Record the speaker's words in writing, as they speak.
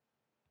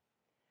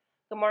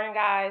Good morning,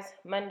 guys.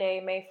 Monday,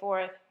 May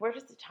 4th. Where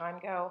does the time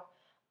go?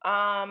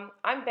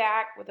 I'm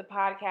back with a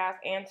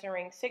podcast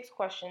answering 6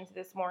 questions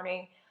this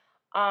morning,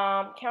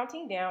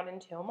 counting down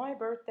until my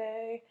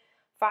birthday,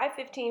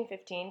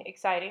 5/15/15.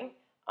 Exciting.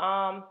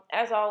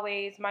 As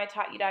always,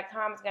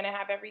 mytaughtyou.com is going to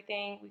have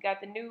everything. We got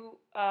the new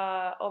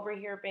over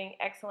here being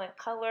excellent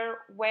color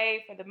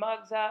way for the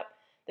mugs up.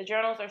 The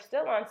journals are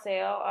still on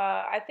sale.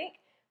 I think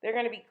they're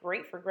going to be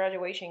great for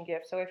graduation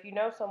gifts. So if you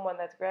know someone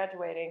that's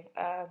graduating,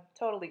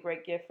 totally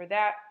great gift for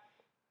that.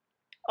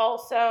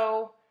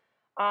 Also,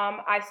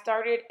 I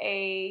started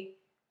a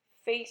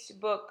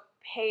Facebook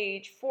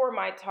page for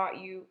My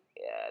Taught You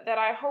that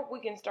I hope we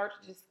can start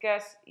to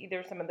discuss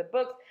either some of the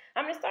books.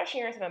 I'm going to start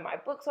sharing some of my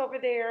books over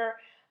there.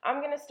 I'm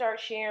going to start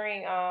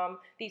sharing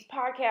these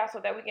podcasts so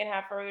that we can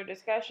have further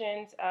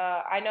discussions.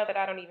 I know that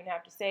I don't even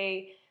have to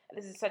say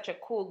this is such a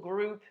cool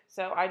group,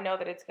 so I know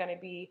that it's going to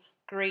be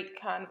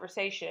great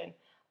conversation.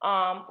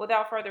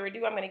 Without further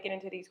ado, I'm going to get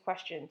into these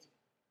questions.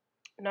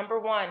 Number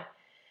one,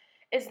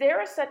 is there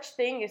a such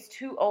thing as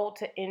too old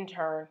to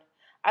intern?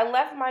 I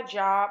left my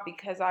job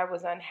because I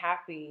was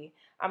unhappy.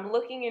 I'm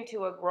looking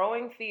into a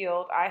growing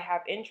field I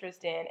have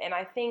interest in, and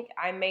I think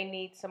I may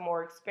need some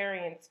more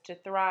experience to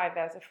thrive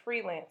as a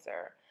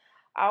freelancer.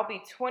 I'll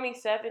be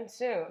 27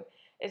 soon.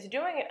 Is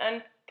doing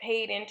an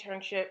unpaid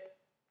internship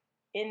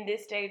in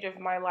this stage of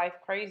my life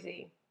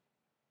crazy?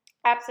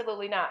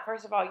 Absolutely not.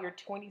 First of all, you're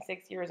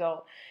 26 years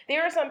old.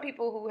 There are some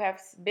people who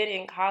have been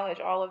in college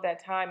all of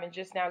that time and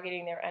just now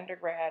getting their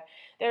undergrad.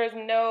 There is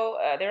no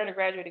their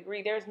undergraduate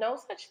degree. There's no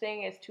such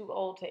thing as too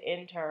old to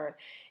intern.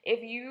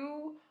 If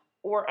you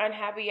were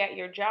unhappy at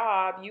your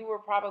job, you were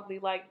probably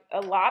like a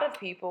lot of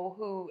people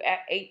who at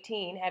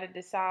 18 had to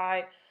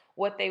decide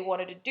what they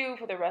wanted to do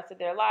for the rest of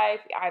their life,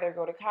 either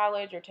go to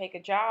college or take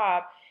a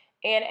job.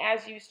 And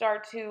as you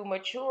start to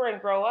mature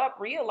and grow up,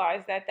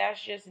 realize that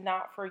that's just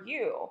not for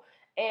you.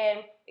 And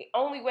the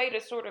only way to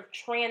sort of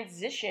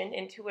transition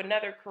into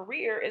another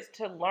career is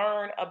to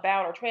learn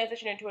about, or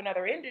transition into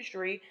another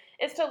industry,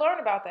 is to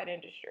learn about that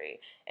industry.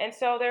 And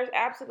so there's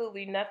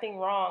absolutely nothing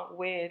wrong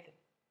with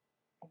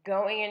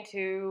going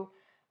into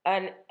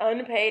an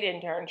unpaid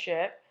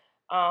internship.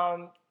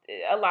 Um,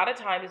 a lot of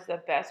times it's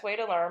the best way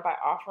to learn by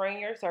offering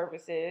your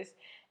services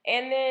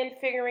and then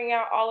figuring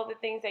out all of the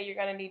things that you're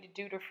going to need to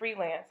do to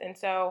freelance. And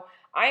so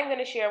I'm going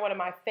to share one of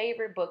my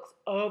favorite books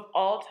of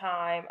all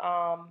time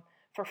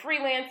for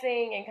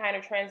freelancing and kind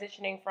of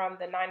transitioning from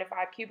the 9 to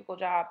 5 cubicle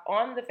job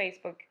on the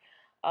Facebook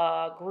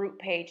group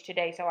page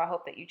today. So I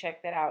hope that you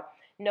check that out.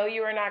 No,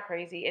 you are not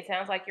crazy. It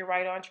sounds like you're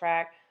right on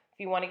track. If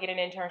you want to get an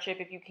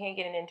internship, if you can't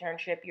get an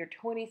internship, you're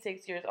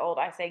 26 years old.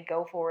 I say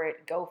go for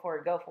it, go for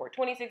it, go for it.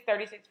 26,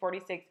 36,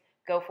 46,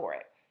 go for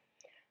it.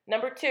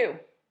 Number two,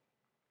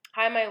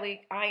 hi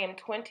Malik, I am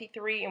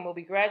 23 and will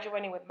be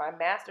graduating with my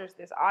master's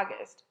this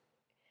August.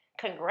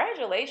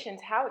 Congratulations,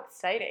 how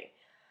exciting.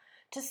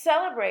 To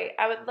celebrate,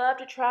 I would love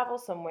to travel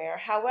somewhere.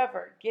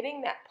 However,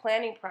 getting that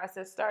planning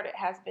process started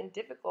has been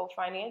difficult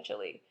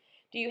financially.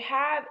 Do you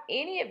have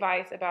any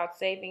advice about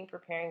saving,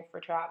 preparing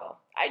for travel?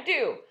 I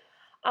do.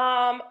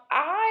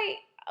 I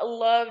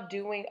love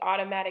doing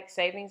automatic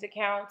savings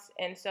accounts.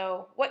 And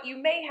so, what you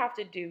may have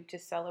to do to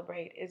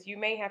celebrate is you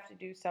may have to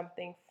do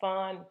something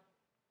fun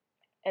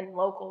and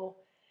local.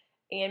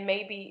 And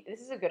maybe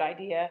this is a good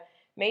idea.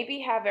 Maybe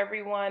have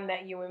everyone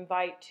that you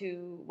invite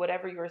to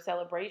whatever your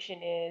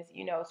celebration is,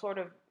 sort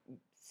of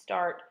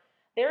start.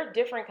 There are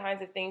different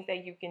kinds of things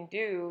that you can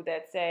do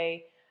that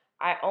say,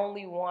 I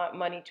only want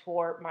money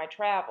toward my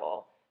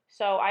travel.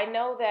 So I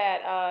know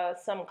that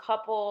some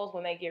couples,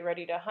 when they get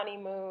ready to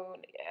honeymoon,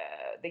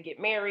 they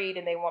get married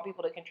and they want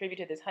people to contribute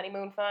to this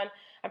honeymoon fund.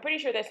 I'm pretty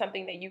sure there's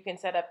something that you can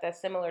set up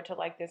that's similar to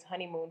like this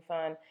honeymoon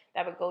fund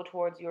that would go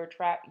towards your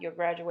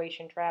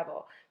graduation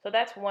travel. So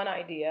that's one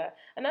idea.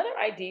 Another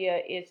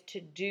idea is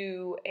to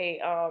do a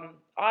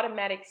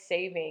automatic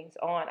savings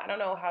on. I don't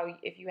know how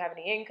if you have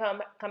any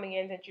income coming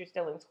in since you're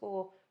still in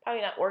school,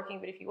 probably not working,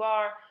 but if you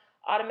are,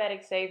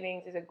 automatic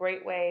savings is a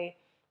great way.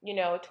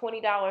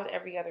 $20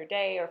 every other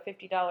day or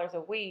 $50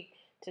 a week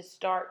to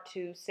start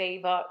to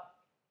save up.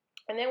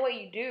 And then what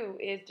you do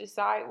is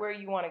decide where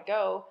you want to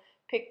go.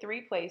 Pick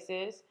 3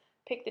 places.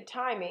 Pick the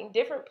timing.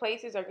 Different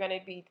places are going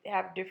to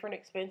have different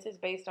expenses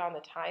based on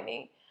the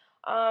timing.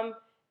 Um,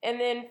 and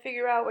then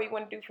figure out what you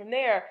want to do from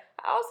there.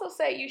 I also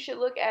say you should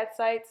look at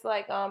sites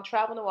like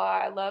Travel Noir.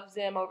 I love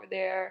Zim over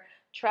there.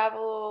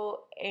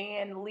 Travel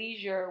and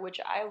Leisure, which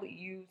I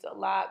use a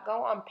lot.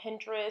 Go on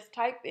Pinterest.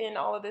 Type in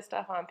all of this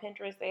stuff on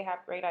Pinterest. They have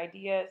great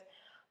ideas.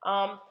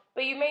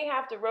 But you may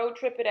have to road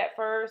trip it at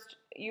first.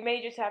 You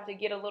may just have to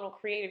get a little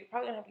creative. You're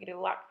probably going to have to get a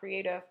lot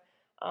creative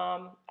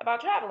about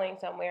traveling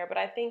somewhere. But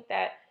I think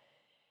that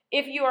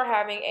if you are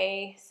having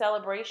a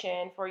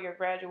celebration for your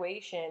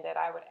graduation, that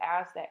I would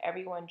ask that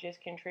everyone just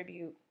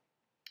contribute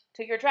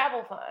to your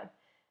travel fund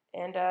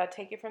and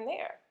take it from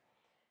there.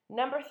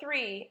 Number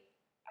three,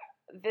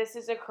 this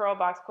is a curl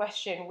box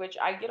question, which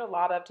I get a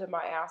lot of to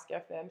my Ask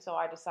FM, so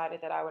I decided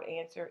that I would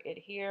answer it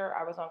here.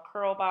 I was on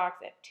Curlbox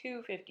at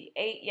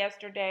 2:58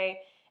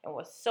 yesterday and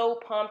was so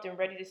pumped and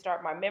ready to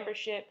start my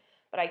membership,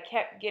 but I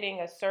kept getting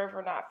a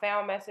server not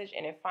found message,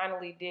 and it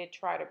finally did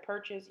try to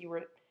purchase. You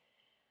were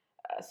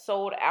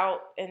sold out,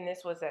 and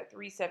this was at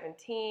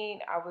 317.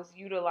 I was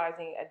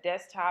utilizing a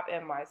desktop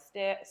in my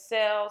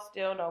cell.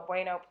 Still no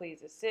bueno,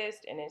 please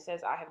assist. And it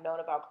says I have known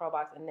about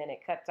Crowbox, and then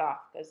it cuts off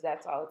because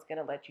that's all it's going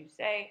to let you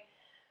say.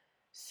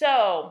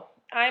 So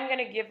I'm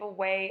going to give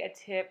away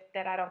a tip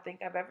that I don't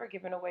think I've ever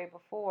given away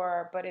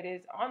before, but it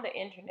is on the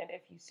internet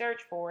if you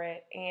search for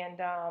it. And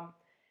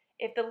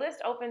if the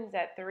list opens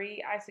at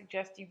 3, I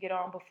suggest you get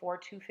on before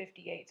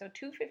 2:58. So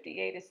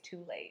 2:58 is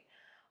too late.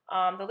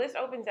 The list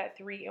opens at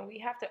 3, and we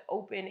have to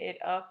open it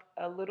up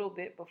a little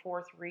bit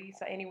before 3,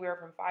 so anywhere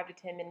from 5 to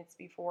 10 minutes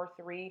before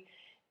 3.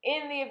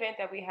 In the event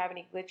that we have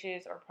any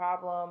glitches or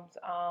problems,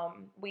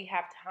 we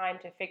have time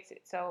to fix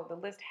it. So the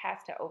list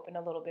has to open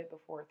a little bit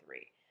before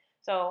 3.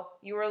 So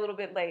you were a little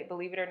bit late,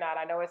 believe it or not.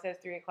 I know it says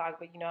 3 o'clock,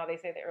 but you know how they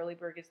say the early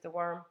bird gets the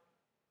worm.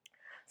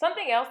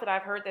 Something else that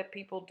I've heard that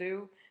people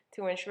do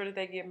to ensure that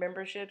they get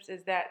memberships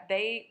is that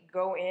they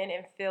go in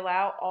and fill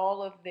out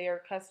all of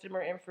their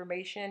customer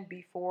information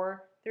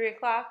before 3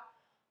 o'clock.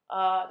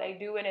 They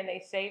do it and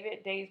they save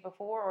it days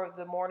before or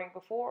the morning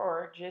before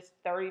or just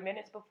 30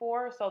 minutes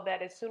before, so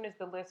that as soon as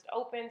the list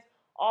opens,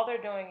 all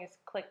they're doing is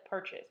click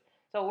purchase.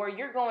 So where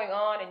you're going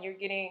on and you're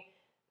getting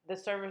the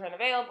servers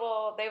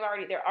unavailable, they're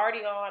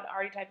already on,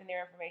 already typing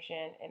their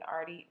information and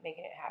already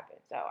making it happen.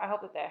 So I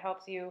hope that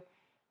helps you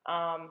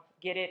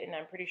get it, and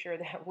I'm pretty sure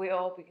that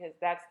will, because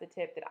that's the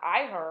tip that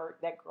I heard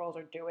that girls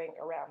are doing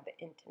around the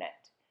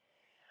internet.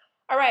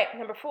 All right,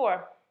 number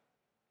 4.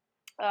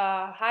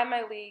 Hi,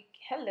 Myleik.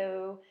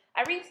 Hello.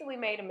 I recently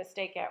made a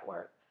mistake at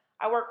work.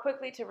 I worked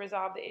quickly to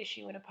resolve the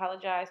issue and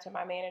apologize to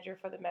my manager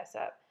for the mess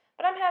up,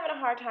 but I'm having a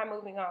hard time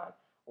moving on.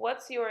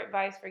 What's your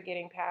advice for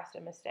getting past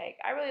a mistake?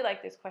 I really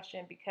like this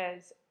question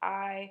because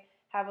I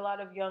have a lot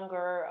of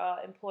younger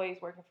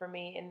employees working for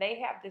me, and they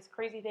have this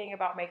crazy thing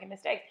about making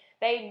mistakes.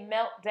 They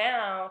melt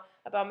down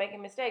about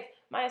making mistakes.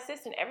 My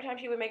assistant, every time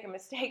she would make a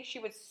mistake, she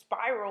would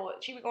spiral.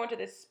 She would go into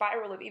this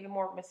spiral of even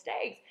more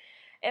mistakes.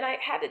 And I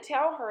had to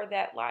tell her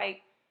that,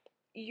 like,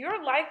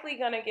 you're likely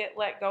going to get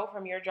let go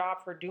from your job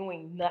for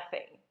doing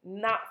nothing,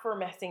 not for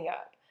messing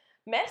up.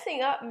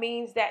 Messing up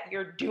means that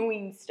you're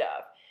doing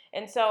stuff.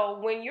 And so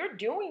when you're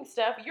doing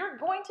stuff, you're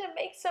going to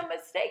make some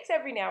mistakes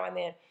every now and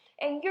then.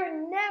 And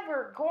you're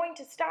never going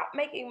to stop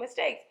making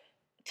mistakes.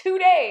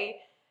 Today,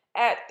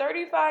 at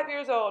 35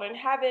 years old and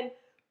having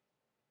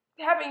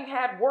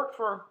had work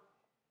for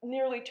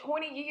nearly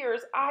 20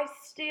 years, I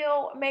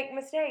still make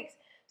mistakes.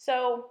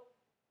 So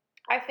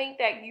I think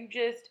that you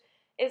just,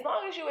 as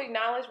long as you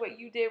acknowledge what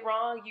you did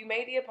wrong, you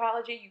made the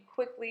apology, you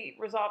quickly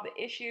resolve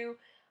the issue,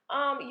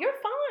 you're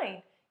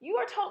fine. You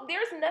are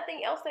there's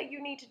nothing else that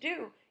you need to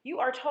do. You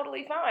are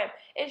totally fine.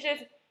 It's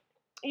just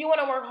you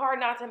want to work hard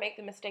not to make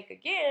the mistake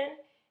again,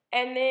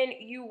 and then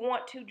you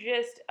want to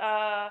just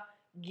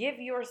give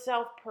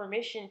yourself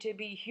permission to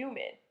be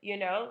human. You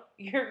know,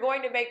 you're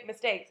going to make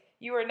mistakes.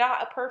 You are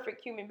not a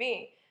perfect human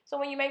being. So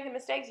when you make the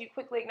mistakes, you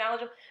quickly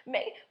acknowledge them.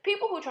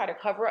 People who try to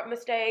cover up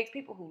mistakes,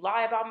 people who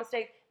lie about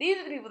mistakes, these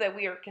are the people that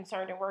we are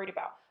concerned and worried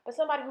about. But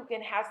somebody who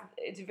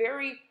it's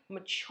very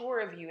mature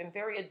of you and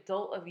very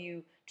adult of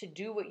you to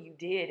do what you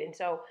did. And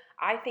so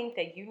I think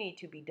that you need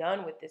to be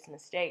done with this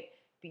mistake.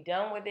 Be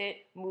done with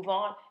it, move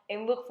on,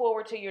 and look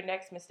forward to your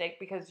next mistake,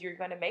 because you're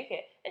going to make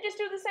it. And just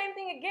do the same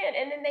thing again.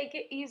 And then they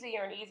get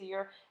easier and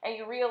easier. And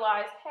you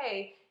realize,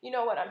 hey, you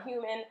know what? I'm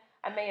human.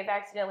 I may have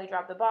accidentally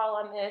dropped the ball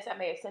on this. I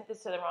may have sent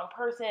this to the wrong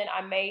person.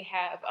 I may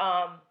have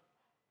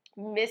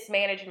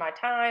mismanaged my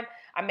time.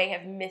 I may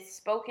have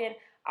misspoken.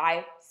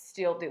 I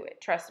still do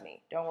it. Trust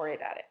me. Don't worry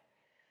about it.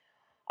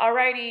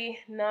 Alrighty,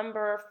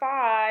 number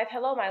 5.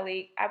 Hello,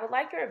 Myleik. I would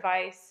like your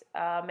advice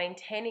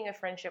maintaining a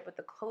friendship with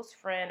a close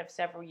friend of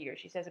several years.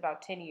 She says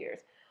about 10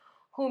 years,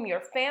 whom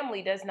your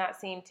family does not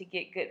seem to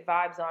get good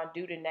vibes on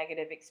due to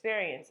negative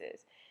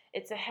experiences.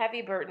 It's a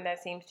heavy burden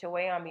that seems to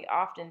weigh on me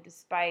often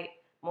despite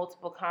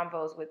multiple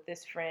convos with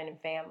this friend and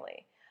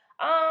family.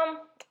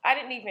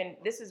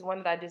 This is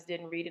one that I just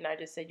didn't read, and I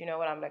just said, you know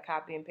what, I'm going to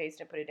copy and paste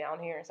and put it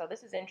down here. And so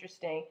this is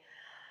interesting.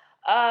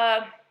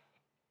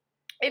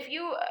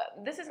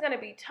 This is going to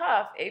be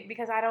tough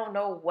because I don't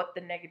know what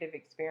the negative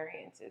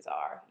experiences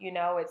are. You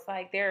know, it's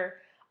like there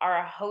are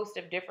a host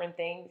of different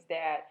things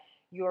that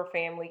your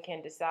family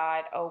can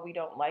decide, oh, we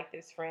don't like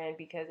this friend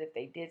because if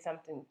they did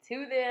something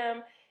to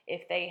them,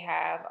 if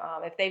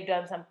they've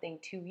done something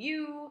to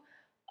you,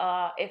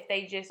 if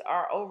they just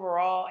are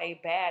overall a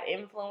bad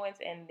influence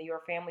and your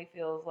family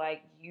feels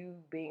like you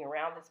being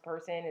around this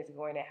person is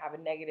going to have a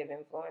negative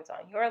influence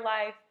on your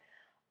life.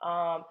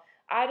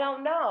 I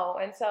don't know.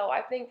 And so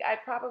I think I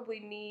probably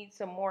need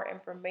some more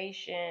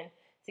information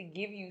to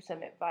give you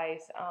some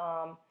advice.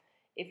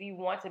 If you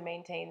want to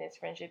maintain this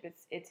friendship,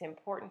 it's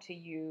important to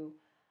you.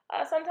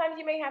 Sometimes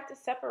you may have to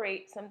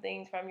separate some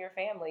things from your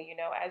family, you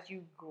know, as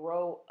you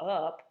grow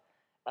up.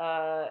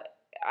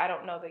 I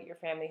don't know that your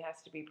family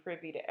has to be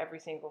privy to every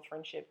single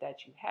friendship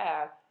that you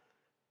have,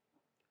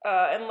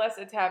 unless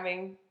it's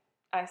having,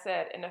 I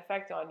said, an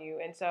effect on you.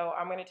 And so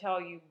I'm going to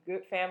tell you,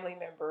 good family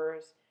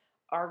members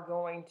are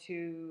going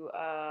to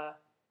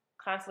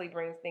constantly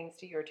bring things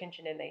to your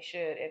attention, and they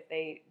should, if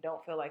they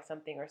don't feel like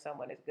something or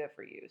someone is good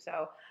for you.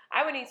 So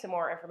I would need some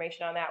more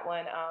information on that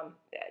one.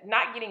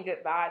 Not getting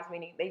good vibes,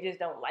 meaning they just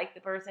don't like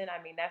the person.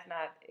 I mean,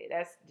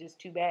 that's just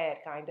too bad,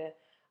 kind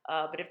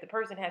of. But if the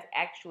person has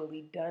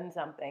actually done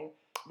something,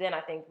 then I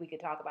think we could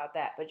talk about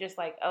that. But just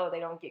like, oh, they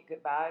don't get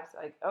good vibes,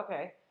 like,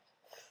 okay,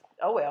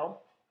 oh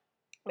well,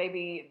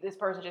 maybe this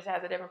person just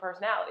has a different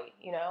personality,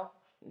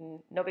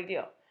 no big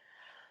deal.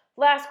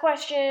 Last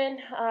question,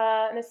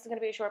 and this is going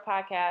to be a short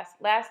podcast.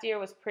 Last year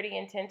was pretty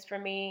intense for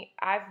me.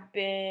 I've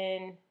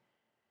been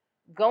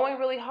going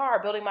really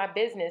hard building my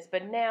business,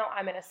 but now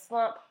I'm in a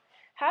slump.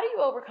 How do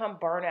you overcome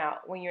burnout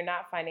when you're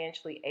not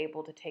financially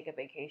able to take a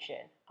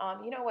vacation?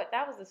 You know what?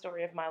 That was the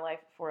story of my life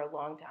for a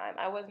long time.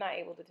 I was not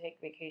able to take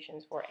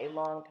vacations for a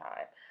long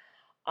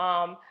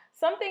time.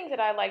 Some things that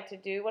I like to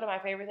do, one of my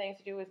favorite things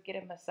to do is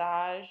get a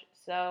massage.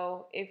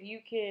 So if you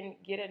can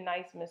get a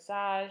nice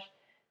massage,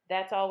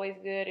 that's always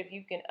good. If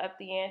you can up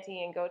the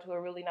ante and go to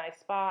a really nice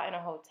spa in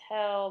a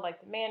hotel like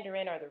the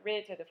Mandarin or the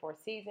Ritz or the Four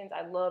Seasons,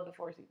 I love the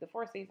Four Seasons. The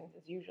Four Seasons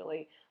is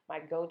usually my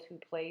go-to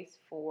place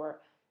for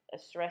a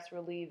stress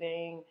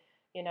relieving,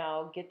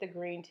 get the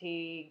green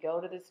tea, go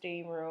to the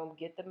steam room,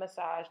 get the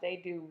massage.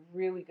 They do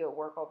really good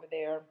work over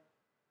there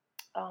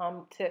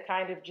to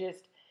kind of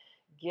just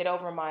get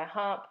over my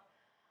hump.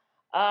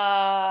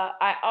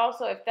 I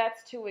also, if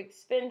that's too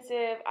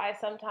expensive, I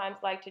sometimes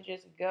like to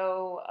just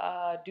go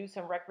do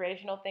some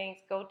recreational things,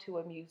 go to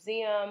a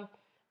museum,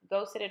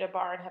 go sit at a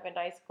bar and have a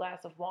nice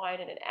glass of wine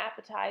and an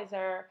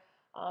appetizer,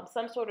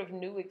 some sort of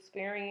new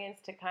experience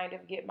to kind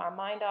of get my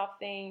mind off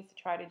things, to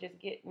try to just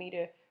get me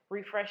to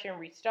refresh and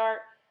restart.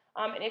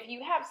 And if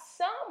you have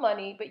some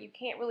money, but you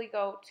can't really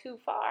go too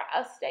far,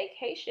 a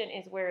staycation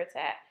is where it's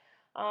at.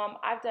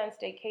 I've done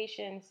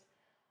staycations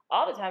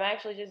all the time. I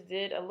actually just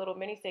did a little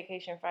mini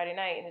staycation Friday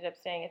night. Ended up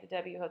staying at the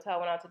W Hotel.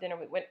 Went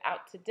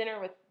out to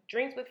dinner with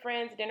drinks with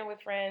friends, dinner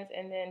with friends,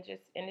 and then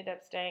just ended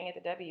up staying at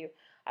the W.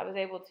 I was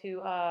able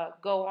to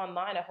go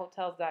online at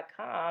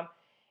hotels.com,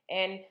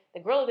 and the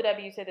girl at the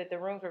W said that the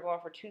rooms were going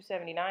for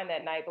 $279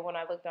 that night. But when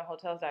I looked on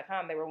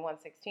hotels.com, they were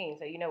 $116.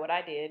 So you know what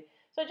I did.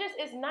 So just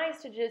it's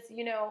nice to just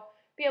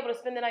be able to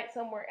spend the night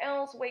somewhere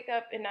else, wake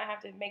up and not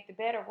have to make the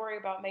bed or worry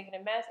about making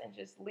a mess, and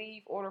just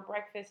leave, order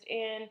breakfast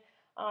in.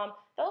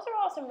 Those are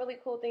all some really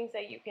cool things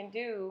that you can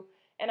do.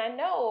 And I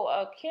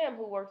know Kim,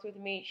 who works with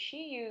me,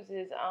 she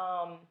uses,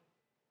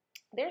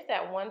 there's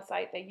that one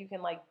site that you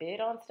can like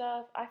bid on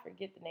stuff. I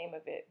forget the name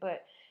of it,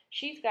 but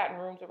she's gotten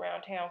rooms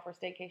around town for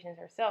staycations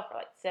herself for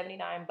like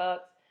 79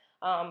 bucks.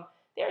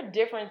 There are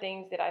different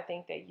things that I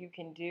think that you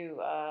can do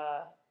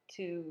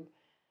to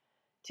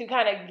to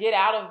kind of get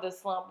out of the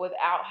slump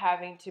without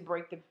having to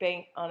break the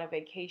bank on a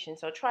vacation.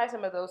 So try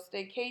some of those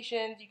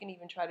staycations. You can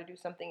even try to do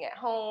something at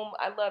home.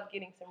 I love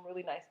getting some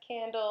really nice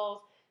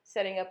candles,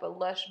 setting up a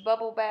lush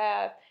bubble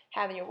bath,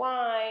 having your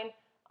wine.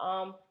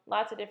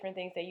 Lots of different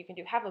things that you can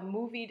do. Have a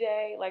movie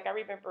day. Like I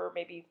remember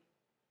maybe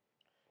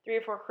 3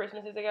 or 4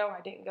 Christmases ago,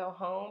 I didn't go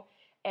home.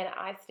 And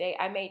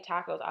I made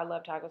tacos. I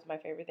love tacos, my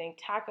favorite thing.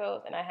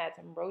 Tacos, and I had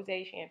some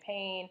rosé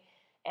champagne,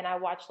 and I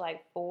watched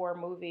like 4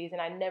 movies, and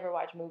I never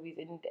watch movies,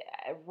 and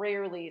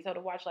rarely. So to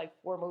watch like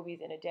 4 movies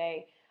in a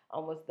day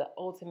was the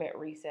ultimate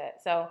reset.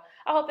 So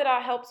I hope that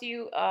all helps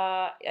you.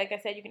 Like I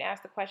said, you can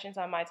ask the questions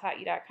on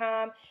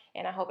mytaughtyou.com,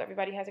 and I hope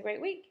everybody has a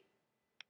great week.